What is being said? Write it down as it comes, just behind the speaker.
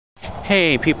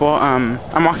Hey people, I'm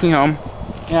walking home.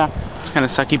 Yeah, it's kind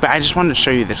of sucky, but I just wanted to show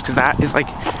you this because that is like,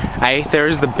 there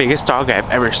is the biggest dog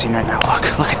I've ever seen right now.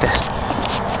 Look at this.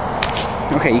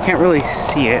 Okay, you can't really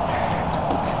see it.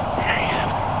 There I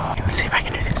am. Okay, let's see if I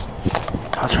can do this.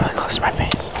 Dog's really close to my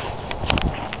face.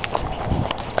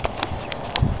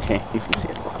 Okay, you can see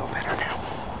it a little better now.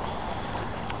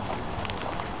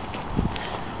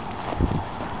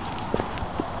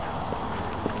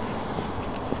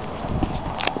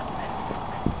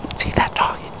 See that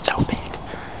dog? It's so big.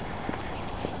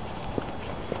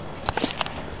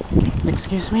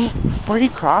 Excuse me? Before you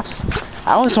cross,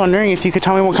 I was wondering if you could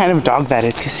tell me what kind of dog that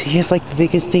is, because he is like the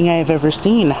biggest thing I've ever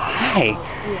seen. Hi.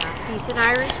 Yeah, he's an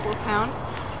Irish Wolfhound.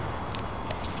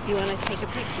 You want to take a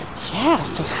picture? Yeah,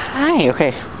 say hi.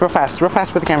 Okay, real fast with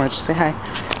the camera. Just say hi.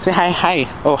 Say hi.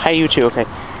 Oh, hi you too. Okay.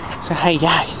 Say hi.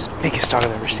 Yeah, he's the biggest dog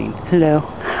I've ever seen. Hello.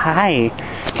 Hi.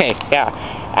 Okay, yeah.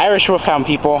 Irish Wolfhound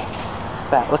people.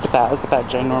 Look at that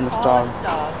ginormous dog.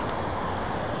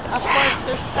 Of course,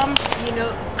 there's some,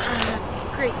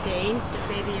 Great Danes that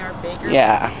maybe are bigger.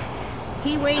 Yeah.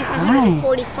 He weighs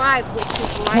 145, which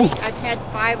is light. I've had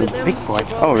 5 of them. Big boy.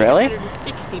 Oh, really?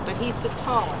 160, but he's the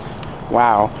tallest.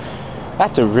 Wow.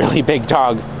 That's a really big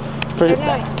dog.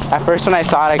 At first when I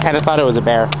saw it, I kind of thought it was a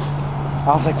bear.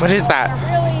 I was like, what is that?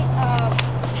 They're really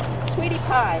sweetie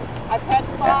pies. I've had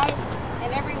 5,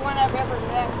 and every one I've ever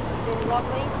met has been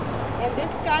lovely. And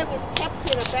this guy was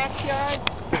kept in a backyard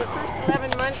for the first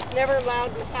 11 months, never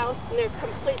allowed in the house, and they're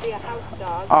completely a house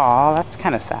dog. Aw, that's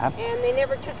kind of sad. And they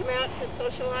never took him out to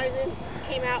socialize him.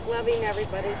 Came out loving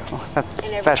everybody. Oh,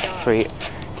 that's sweet.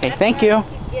 Okay, thank you.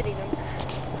 Keep getting them.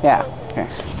 Yeah.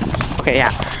 Okay,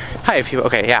 yeah. Hi, people.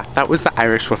 Okay, yeah. That was the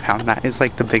Irish Wolfhound. That is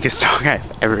like the biggest dog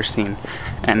I've ever seen.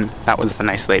 And that was the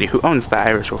nice lady who owns the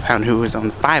Irish Wolfhound, who has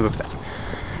owned 5 of them.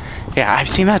 Yeah, I've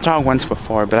seen that dog once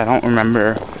before, but I don't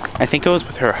remember. I think it was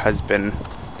with her husband.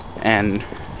 And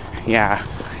yeah,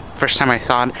 first time I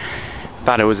saw it, I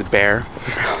thought it was a bear.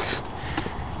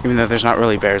 Even though there's not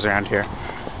really bears around here.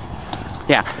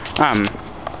 Yeah,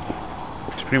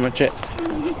 that's pretty much it.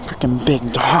 Freaking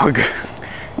big dog.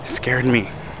 It scared me.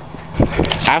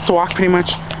 I have to walk pretty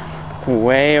much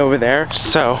way over there,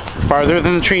 so farther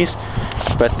than the trees,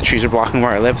 but the trees are blocking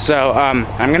where I live. So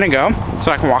I'm gonna go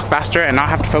so I can walk faster and not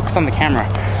have to focus on the camera.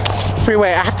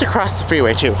 Freeway, I have to cross the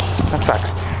freeway too. That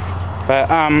sucks. But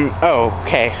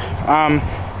okay.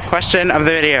 Question of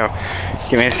the video.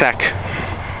 Give me a sec.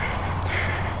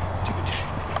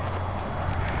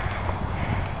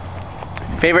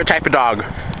 Favorite type of dog?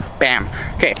 Bam.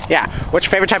 Okay, yeah. What's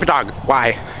your favorite type of dog?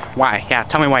 Why? Why? Yeah,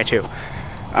 tell me why too.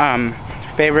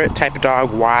 Favorite type of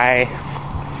dog, why?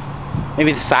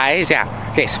 Maybe the size? Yeah.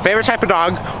 Okay, so favorite type of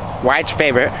dog, why it's your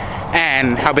favorite,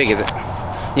 and how big is it?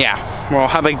 Yeah. Well,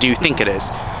 how big do you think it is?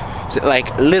 Is it like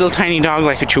a little tiny dog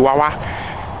like a Chihuahua?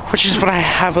 Which is what I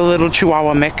have, a little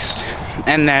Chihuahua mix.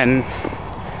 And then,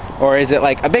 or is it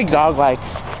like a big dog like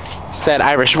said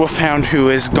Irish Wolfhound who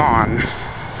is gone?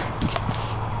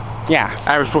 Yeah,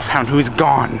 Irish Wolfhound who is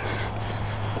gone.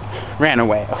 Ran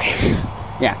away. Okay.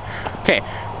 Yeah. Okay.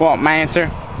 Well, my answer,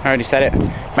 I already said it.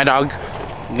 My dog,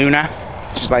 Luna,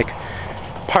 she's like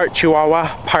part Chihuahua,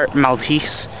 part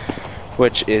Maltese,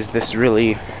 which is this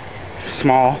really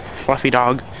small, fluffy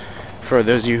dog. For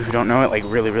those of you who don't know it, like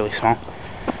really small.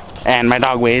 And my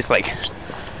dog weighs like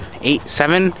 8,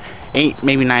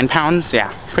 maybe 9 pounds.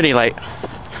 Yeah, pretty light.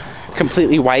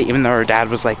 Completely white, even though her dad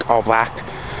was like all black.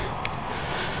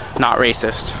 Not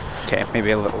racist. Okay,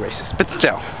 maybe a little racist, but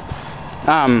still.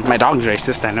 My dog's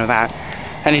racist, I know that.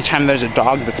 Anytime there's a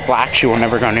dog that's black, she will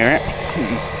never go near it.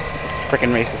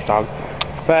 Freaking racist dog.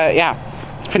 But yeah,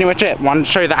 that's pretty much it. Wanted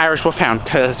to show you the Irish Wolfhound,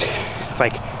 because it's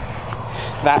like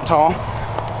that tall.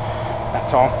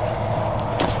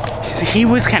 He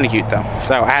was kind of cute though,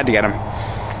 so I had to get him.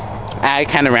 I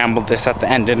kind of rambled this at the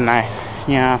end, didn't I?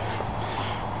 Yeah.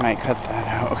 Might cut that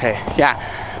out. Okay, yeah.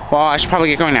 Well, I should probably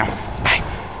get going now. Bye.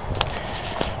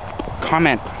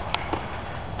 Comment.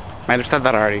 Might have said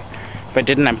that already. If I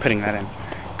didn't, I'm putting that in.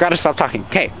 Gotta stop talking.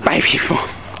 Okay, bye people.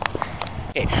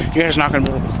 Okay, you guys are not gonna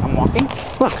believe this. I'm walking.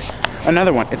 Look,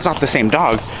 another one. It's not the same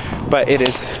dog, but it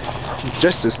is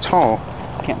just as tall.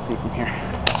 Can't see from here.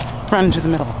 Run into the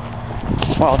middle.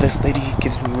 Well, this lady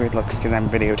gives me weird looks because I'm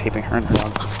videotaping her and her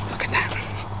dog. Look at that.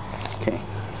 Okay,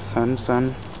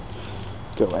 sun.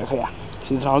 Go away. Okay, yeah.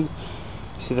 See the dog?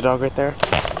 See the dog right there?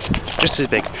 Just as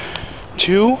big.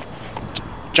 2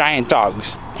 giant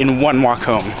dogs in one walk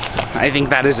home. I think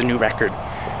that is a new record.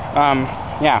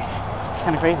 Yeah, it's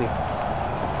kind of crazy.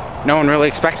 No one really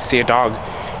expects to see a dog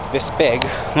this big,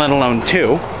 let alone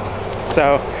 2.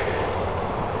 So,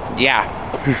 yeah.